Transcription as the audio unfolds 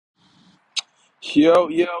Yo,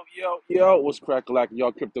 what's crack like?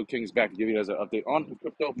 Y'all Crypto Kings back to give you guys an update on the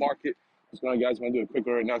crypto market. What's going on, guys? I'm going to do it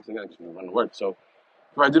quicker right now because I actually run to work. So,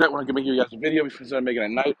 before I do that, we're going to make you guys a video before I start making it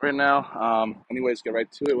at night right now. Anyways, get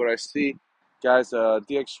right to it. What I see, guys,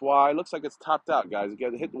 DXY looks like it's topped out, guys. It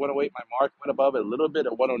hit the 108, my mark, went above it a little bit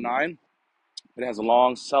at 109. It has a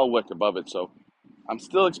long sell wick above it. So, I'm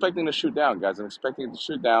still expecting to shoot down, guys. I'm expecting it to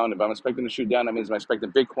shoot down. If I'm expecting to shoot down, that means I'm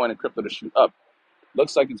expecting Bitcoin and crypto to shoot up.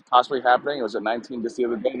 Looks like it's possibly happening. It was at 19 just the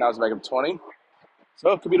other day. Now it's back up 20.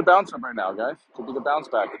 So it could be the bounce up right now, guys. Could be the bounce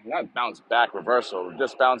back. Not bounce back, reversal.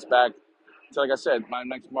 Just bounce back. So like I said, my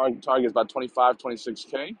next market target is about 25,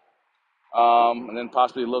 26K. And then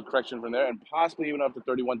possibly a little correction from there and possibly even up to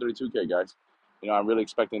 31, 32K, guys. I'm really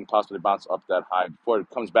expecting possibly to bounce up that high before it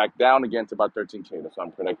comes back down again to about 13K. That's what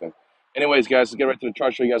I'm predicting. Anyways, guys, let's get right to the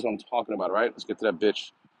chart. Show you guys what I'm talking about, right? Let's get to that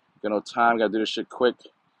bitch. Got no time. Got to do this shit quick.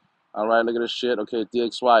 All right, look at this shit. Okay,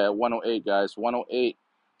 DXY at 108, guys. 108.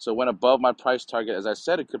 So it went above my price target, as I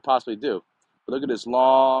said it could possibly do. But look at this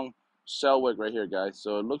long sell wick right here, guys.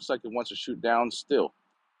 So it looks like it wants to shoot down still.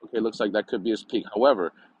 Okay, looks like that could be its peak.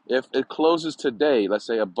 However, if it closes today, let's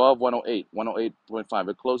say above 108, 108.5,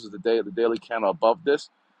 it closes the daily candle above this,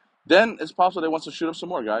 then it's possible they want to shoot up some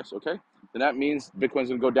more, guys, okay? Then that means Bitcoin's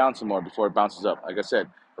going to go down some more before it bounces up. Like I said,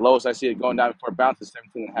 the lowest I see it going down before it bounces is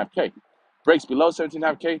 17.5K. Breaks below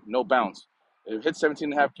 17.5K, no bounce. If it hits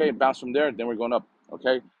 17.5K and bounce from there, then we're going up,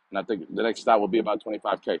 okay? And I think the next stop will be about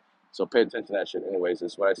 25K. So pay attention to that shit. Anyways,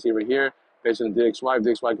 that's what I see right here. Based on DXY, if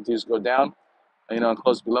DXY continues to go down, and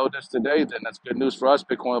close below this today, then that's good news for us.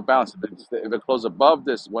 Bitcoin will bounce. If it closes above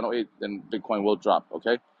this 108, then Bitcoin will drop,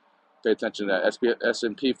 okay? Pay attention to that.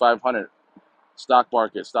 S&P 500, stock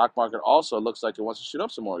market. Stock market also looks like it wants to shoot up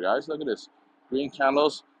some more, guys. Look at this. Green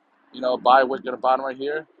candles, buy wick at the bottom right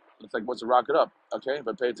here. Looks like it wants to rocket up, okay?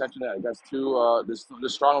 But pay attention to that. That's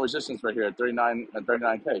this strong resistance right here at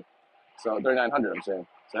 39K. So 3,900, I'm saying.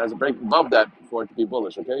 So it has a break above that for it to be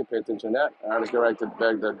bullish, okay? Pay attention to that. All right, let's get right to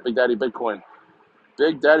the Big Daddy Bitcoin.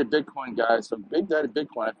 Big Daddy Bitcoin, guys. So Big Daddy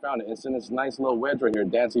Bitcoin, I found it. It's in this nice little wedge right here,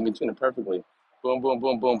 dancing between it perfectly. Boom, boom,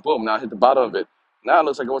 boom, boom, boom. Now I hit the bottom of it. Now it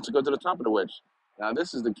looks like it wants to go to the top of the wedge. Now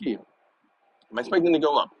this is the key. I'm expecting to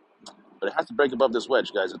go up, but it has to break above this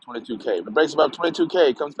wedge, guys, at 22K. If it breaks above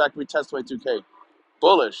 22K, it comes back to retest 22K.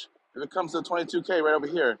 Bullish. If it comes to 22K right over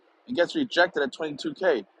here and gets rejected at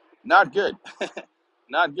 22K, not good.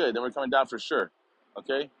 Not good. Then we're coming down for sure.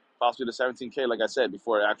 Okay? Possibly to 17K, like I said,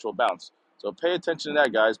 before actual bounce. So pay attention to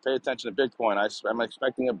that, guys. Pay attention to Bitcoin. I'm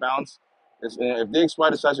expecting a bounce. If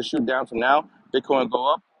DXY decides to shoot down from now, Bitcoin will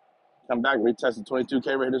go up, come back, retest the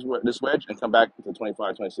 22K right here, this wedge, and come back to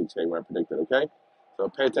 25, 26K where I predicted, okay? So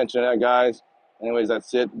pay attention to that, guys. Anyways,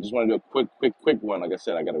 that's it. Just want to do a quick one. Like I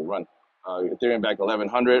said, I got to run. Ethereum back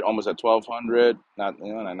 1100, almost at 1200. Not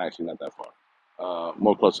actually not that far.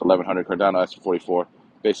 More close to 1100. Cardano that's 44.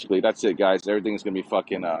 Basically, that's it, guys. Everything's gonna be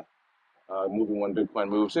fucking moving when Bitcoin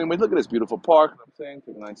moves. Anyway, look at this beautiful park. I'm saying,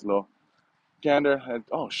 take a nice little gander.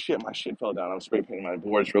 Oh shit, my shit fell down. I'm spray painting my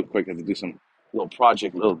boards real quick. I have to do some little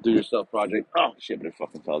project, little do-yourself project. Oh shit, but it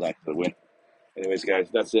fucking fell down to the wind. Anyways, guys,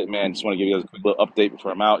 that's it, man. Just want to give you guys a quick little update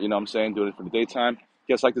before I'm out. You know what I'm saying? Doing it for the daytime. If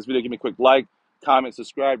you guys like this video, give me a quick like, comment,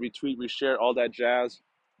 subscribe, retweet, reshare, all that jazz.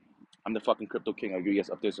 I'm the fucking crypto king. I'll give you guys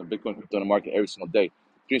updates on Bitcoin, crypto, and the market every single day.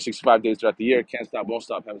 365 days throughout the year. Can't stop, won't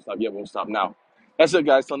stop, haven't stopped yet, won't stop now. That's it,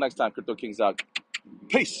 guys. Till next time, Crypto Kings out.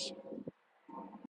 Peace.